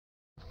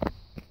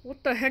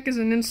What the heck is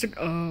an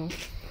Oh.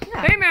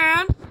 Yeah. Hey,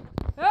 man!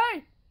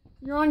 Hey!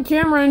 You're on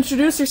camera.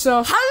 Introduce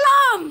yourself.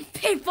 Hello,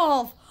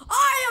 people!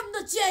 I am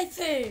the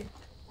JT!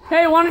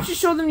 Hey, why don't you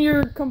show them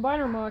your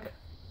combiner mock?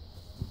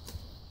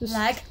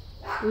 Leg.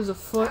 There's a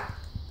foot.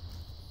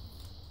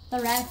 The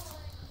rest.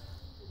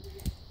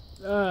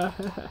 Yeah.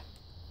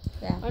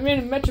 I made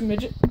a Metro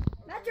Midget.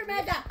 Metro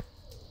Midget!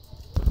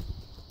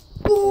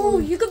 Ooh,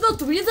 you can build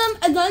 3 of them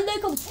and then they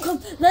can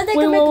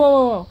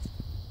Whoa.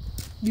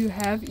 You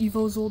have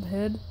Evo's old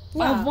head?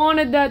 Yeah. I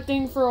wanted that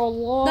thing for a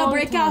long time. The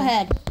breakout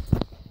head.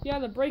 Yeah,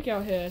 the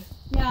breakout head.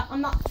 Yeah,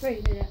 I'm not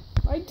trading it.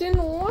 I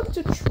didn't want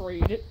to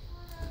trade it.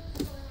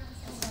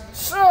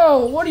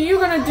 So, what are you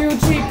gonna do,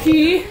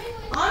 GP?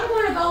 I'm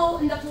gonna go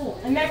in the pool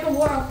and make a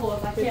whirlpool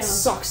if I can. It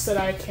sucks that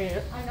I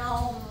can't. I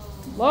know.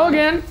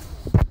 Logan!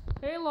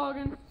 Hey,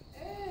 Logan.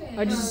 Hey.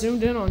 I just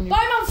zoomed in on you.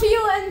 Bye, Mom. See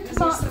you in.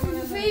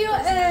 See you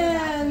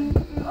in.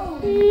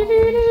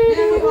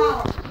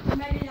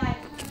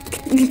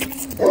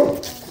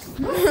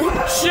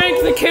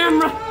 Shake the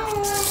camera!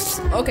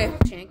 Okay,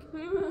 Shank.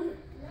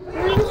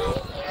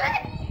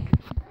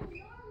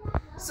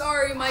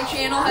 Sorry, my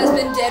channel has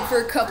been dead for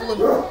a couple of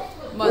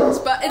months,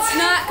 but it's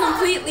not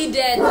completely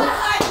dead.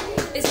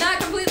 It's not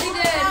completely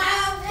dead.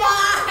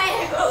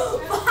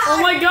 Oh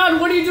my god,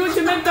 what are you doing,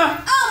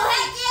 Samantha? Oh,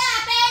 heck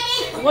yeah,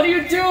 baby! What are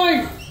you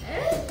doing?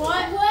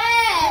 What?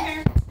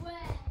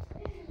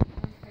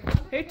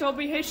 Hey,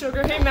 Toby. Hey,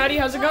 Sugar. Hey, Maddie.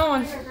 How's it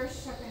going?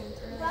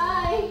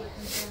 Bye.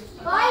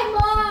 Bye,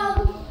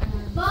 Mom.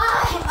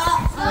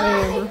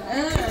 Bye.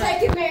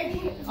 Take it,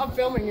 baby. I'm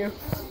filming you.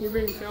 You're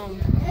being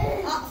filmed.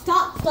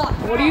 Stop.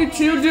 What are you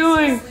two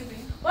doing?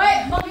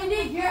 Wait, Mom, you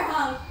need your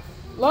help.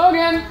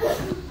 Logan!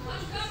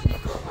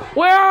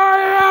 Where are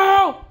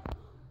you?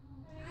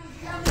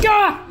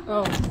 Gah!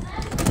 Oh.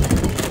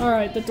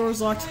 Alright, the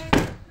door's locked.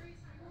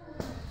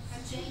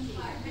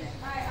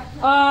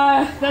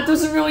 That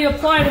doesn't really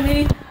apply to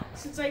me,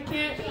 since I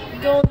can't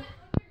go...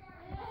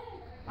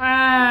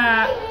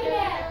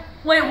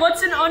 Wait,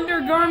 what's an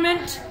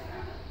undergarment?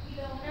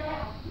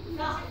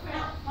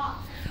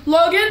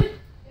 Logan?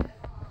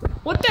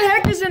 What the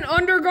heck is an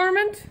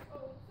undergarment?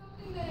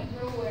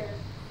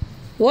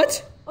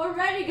 What?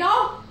 Ready to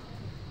go?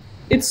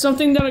 It's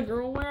something that a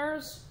girl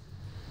wears?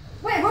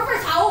 Wait, where's my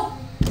towel?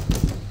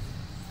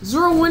 Is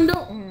there a window?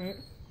 Alright.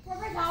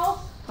 Where's my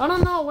towel? I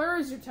don't know. Where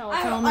is your towel?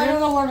 I don't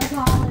know where my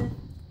towel is.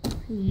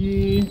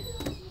 Yeah.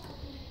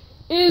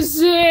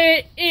 Is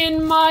it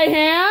in my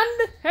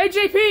hand? Hey,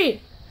 JP!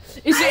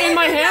 Is it in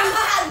my hand?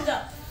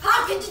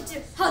 How did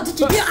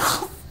you do?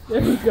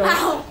 There you go.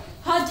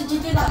 How did you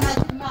do that,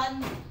 Magic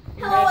Man?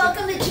 Hello,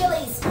 welcome to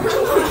Chili's.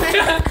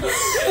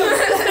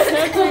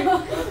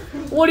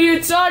 What are you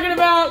talking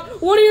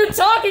about? What are you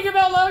talking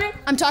about, Logan?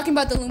 I'm talking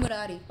about the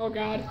Illuminati. Oh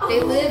God.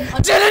 They live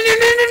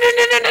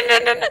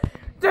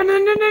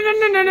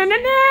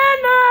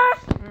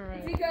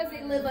because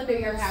they live under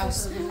your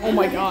house. Oh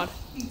my God.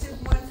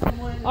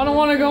 I don't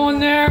want to go in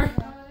there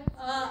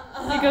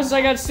because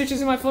I got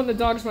stitches in my foot and the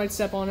dogs might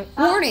step on it.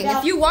 Warning,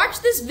 if you watch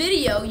this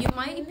video, you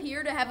might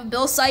appear to have a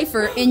Bill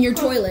Cipher in your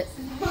toilet.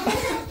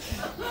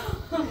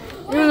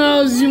 Who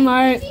knows, you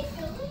might.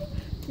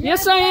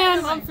 Yes, I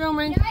am. I'm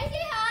filming. Can I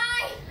say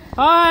hi?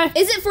 Hi.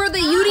 Is it for the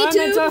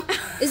YouTube?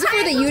 Is it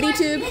for the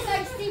YouTube?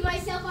 I see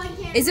myself on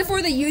camera. Is it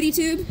for the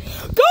YouTube?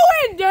 Go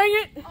in, dang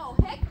it. Oh,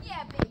 heck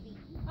yeah, baby.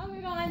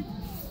 I'm going.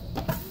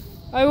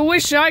 I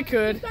wish I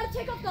could. You gotta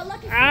take off the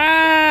lucky.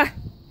 Ah.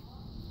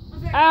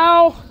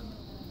 Ow.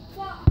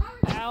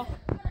 Ow.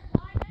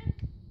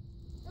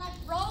 Like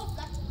rope?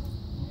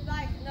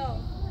 Like,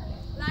 no.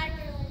 Like,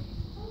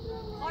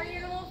 are you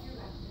know?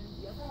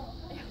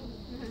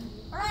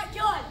 Alright,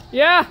 John.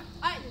 Yeah.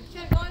 Alright,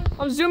 should I go in?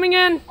 I'm zooming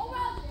in. Oh,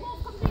 well, the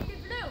pool's completely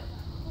blue.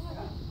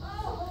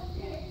 Oh,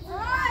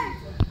 alright.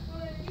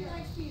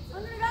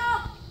 I'm gonna go.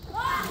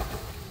 Ah.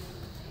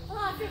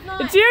 Oh,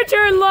 It's your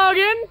turn,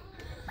 Logan.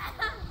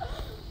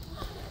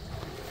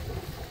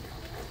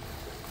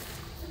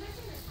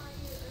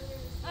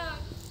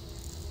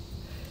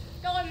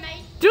 Go on,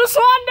 mate. Do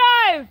swan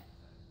dive.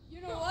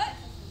 You know what?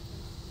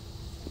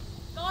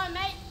 Go on,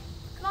 mate.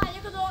 Come on,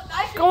 you can do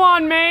it. Go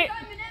on, mate.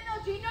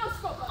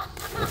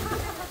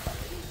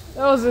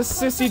 That was a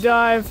sissy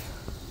dive.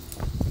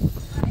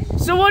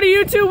 So what are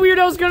you two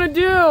weirdos gonna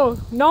do?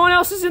 No one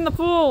else is in the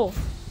pool.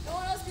 No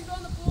one else can go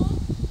in the pool?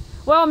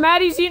 Well,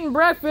 Maddie's eating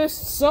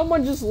breakfast.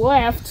 Someone just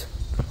left.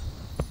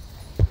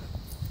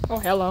 Oh,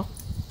 hello.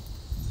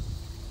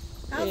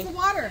 How's the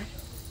water?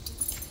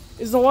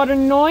 Is the water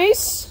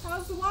nice?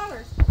 How's the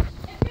water?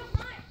 It feels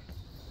nice.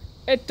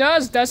 It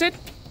does it?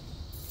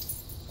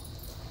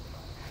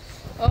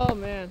 Oh,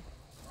 man.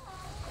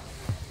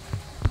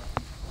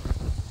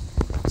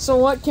 So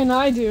what can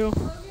I do? Logan,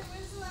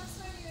 when's the last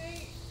time you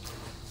ate?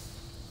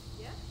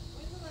 Yeah?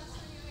 When's the last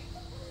time you ate?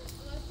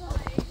 The last time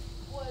I ate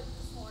was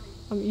this morning.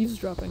 I'm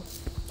eavesdropping. A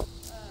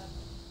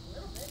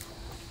little bit.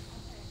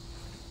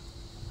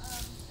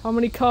 Okay. How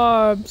many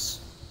carbs?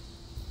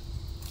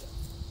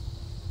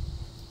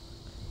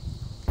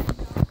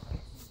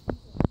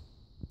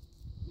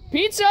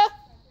 Pizza?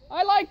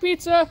 I like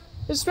pizza,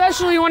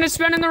 especially when it's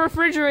been in the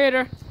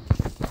refrigerator.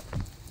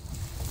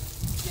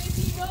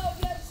 JP, no, you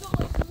have so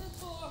much to live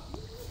for.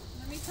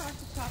 Let me talk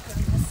to Papa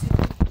and let's see.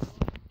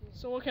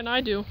 So what can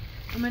I do?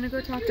 I'm gonna go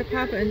talk to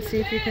Papa and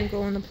see if you can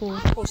go in the pool.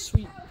 Oh,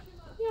 sweet.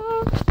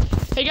 Yeah.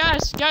 Hey,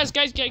 guys.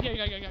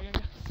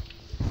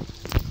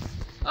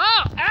 Oh,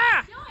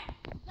 ah!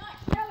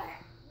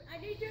 I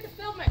need you to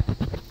film it. The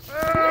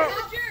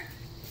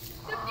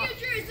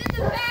future is in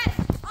the past.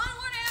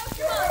 Onward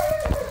and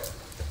outward.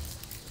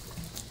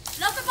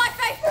 Look at my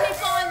face,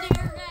 people on the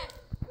internet.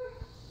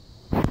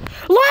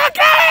 Look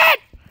at it!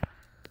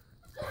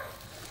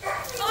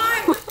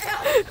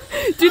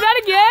 Do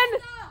that again?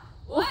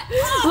 What?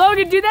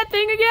 Logan, do that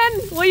thing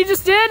again? What you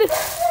just did?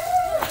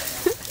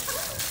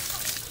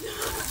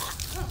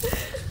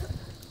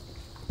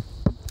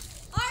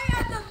 I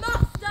am the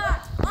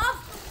master of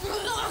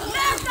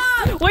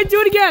marathon. Wait,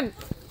 do it again.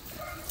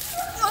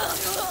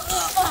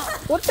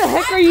 What the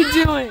heck are you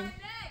doing?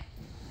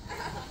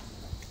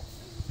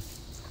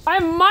 I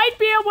might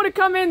be able to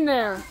come in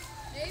there.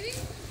 Maybe?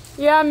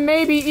 Yeah,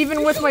 maybe,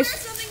 even with my... Wear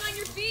something on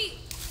your feet.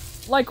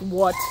 Like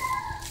what?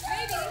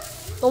 Maybe.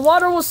 The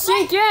water will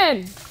sink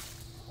in.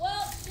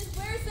 Well, just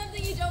wear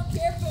something you don't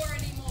care for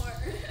anymore.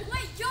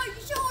 Wait, Joe, you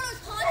should order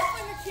content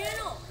on your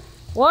channel.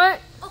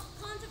 What?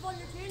 Content on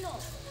your channel.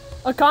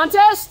 A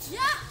contest? Yeah.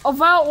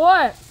 About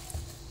what?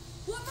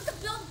 Whoever can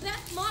build the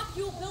best mock,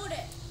 you'll build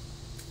it.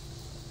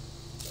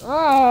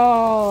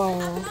 Oh.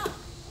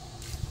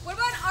 What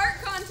about an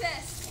art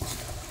contest?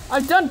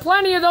 I've done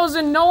plenty of those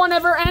and no one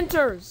ever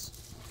enters.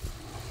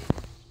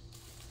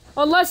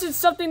 Unless it's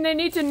something they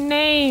need to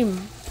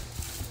name.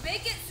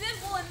 Make it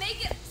simple and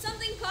make it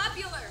something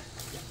popular.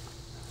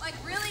 Like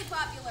really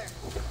popular.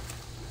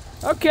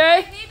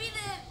 Okay. Maybe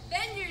the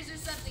Avengers or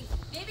something.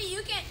 Maybe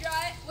you can't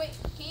draw it. Wait,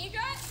 can you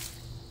draw it?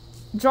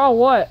 Draw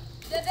what?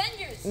 The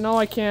Avengers. No,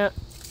 I can't.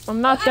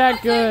 I'm not I'm that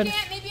not saying good. you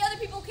can't. Maybe other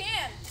people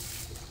can.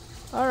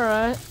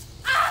 Alright.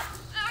 Ah!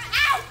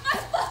 Ow! My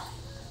foot!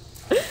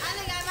 I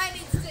think I might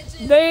need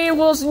stitches. They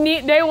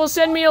will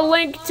send me a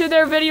link to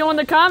their video in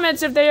the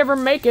comments if they ever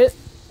make it.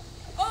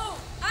 Oh,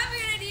 I have an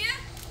idea.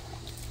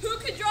 Who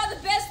could draw the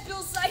best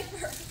Bill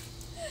Cipher?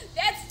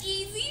 That's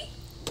easy,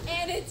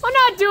 and it's... I'm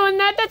not doing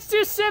that. That's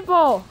too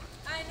simple.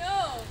 I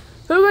know.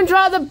 Who can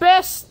draw the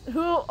best?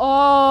 Who?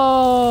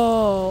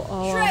 Oh.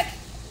 Shrek.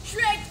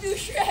 Shrek do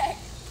Shrek.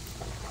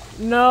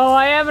 No,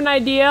 I have an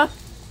idea.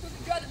 Who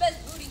can draw the best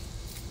booty?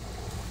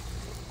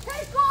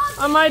 Hey, God.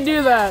 I might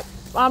do that.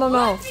 I don't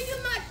know. Let me do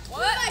my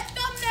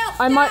thumbnail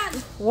I might.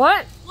 stand.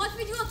 What? Let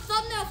me do a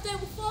thumbnail stand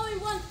with only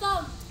one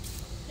thumb.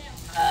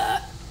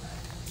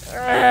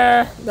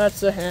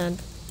 That's a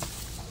hand.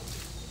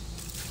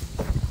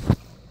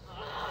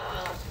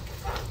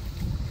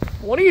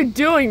 What are you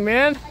doing,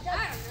 man? I don't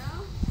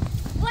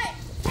know. Wait,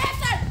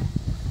 Captain!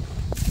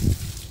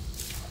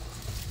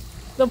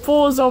 The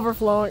pool is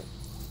overflowing.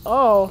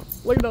 Oh,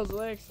 look at those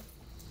legs.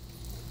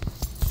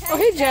 Oh,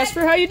 hey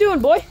Jasper, how you doing,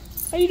 boy?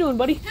 How you doing,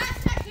 buddy?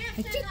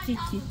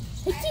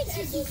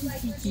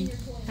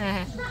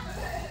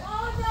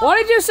 What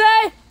did you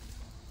say?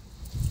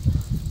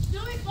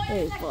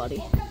 Hey,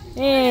 buddy.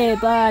 Hey,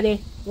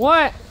 buddy.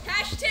 What?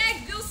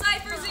 Hashtag Bill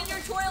Cipher's in your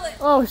toilet.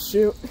 Oh,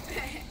 shoot.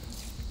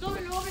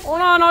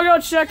 Hold on, I'll go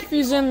check if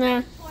he's in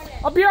there.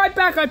 I'll be right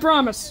back, I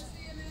promise.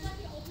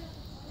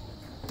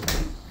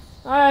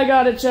 I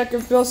gotta check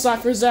if Bill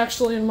Cipher's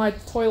actually in my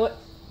toilet.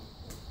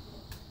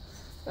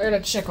 I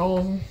gotta check all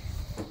of them.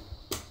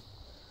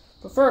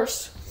 But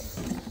first,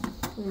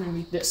 I'm gonna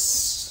need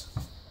this.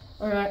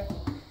 Alright.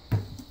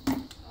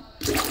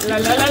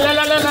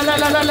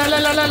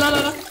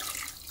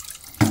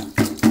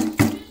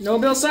 No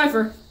Bill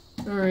Cipher.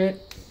 Alright.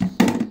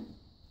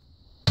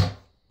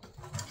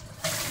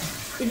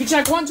 If you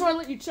check one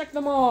toilet, you check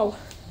them all.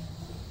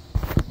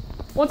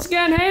 Once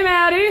again, hey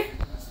Maddie.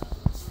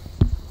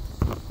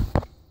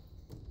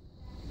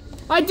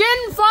 I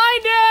didn't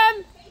find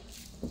him!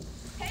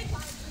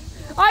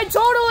 I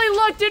totally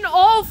looked in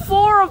all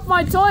 4 of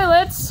my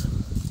toilets.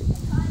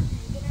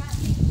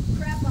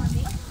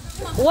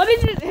 What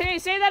did you... Hey,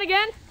 say that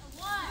again?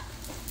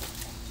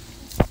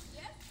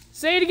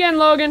 Say it again,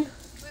 Logan.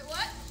 Wait,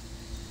 what?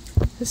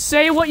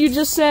 Say what you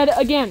just said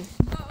again.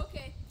 Oh,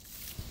 okay.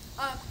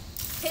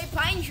 Hey,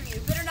 Pine Tree,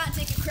 you better not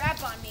take a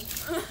crap on me.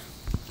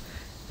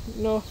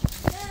 No.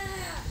 So,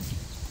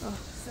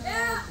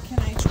 can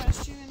I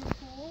trust you in the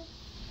pool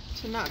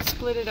to not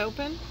split it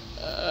open?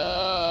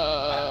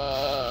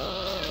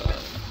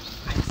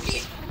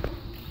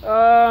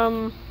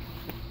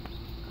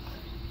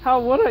 How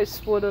would I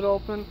split it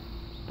open?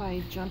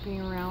 By jumping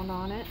around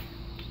on it.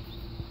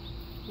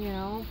 You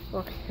know?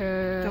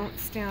 Okay. Don't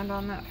stand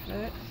on that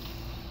foot.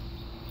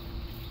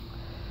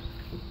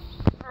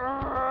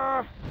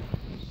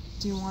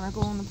 Do you want to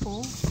go in the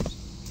pool?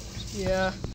 Yeah.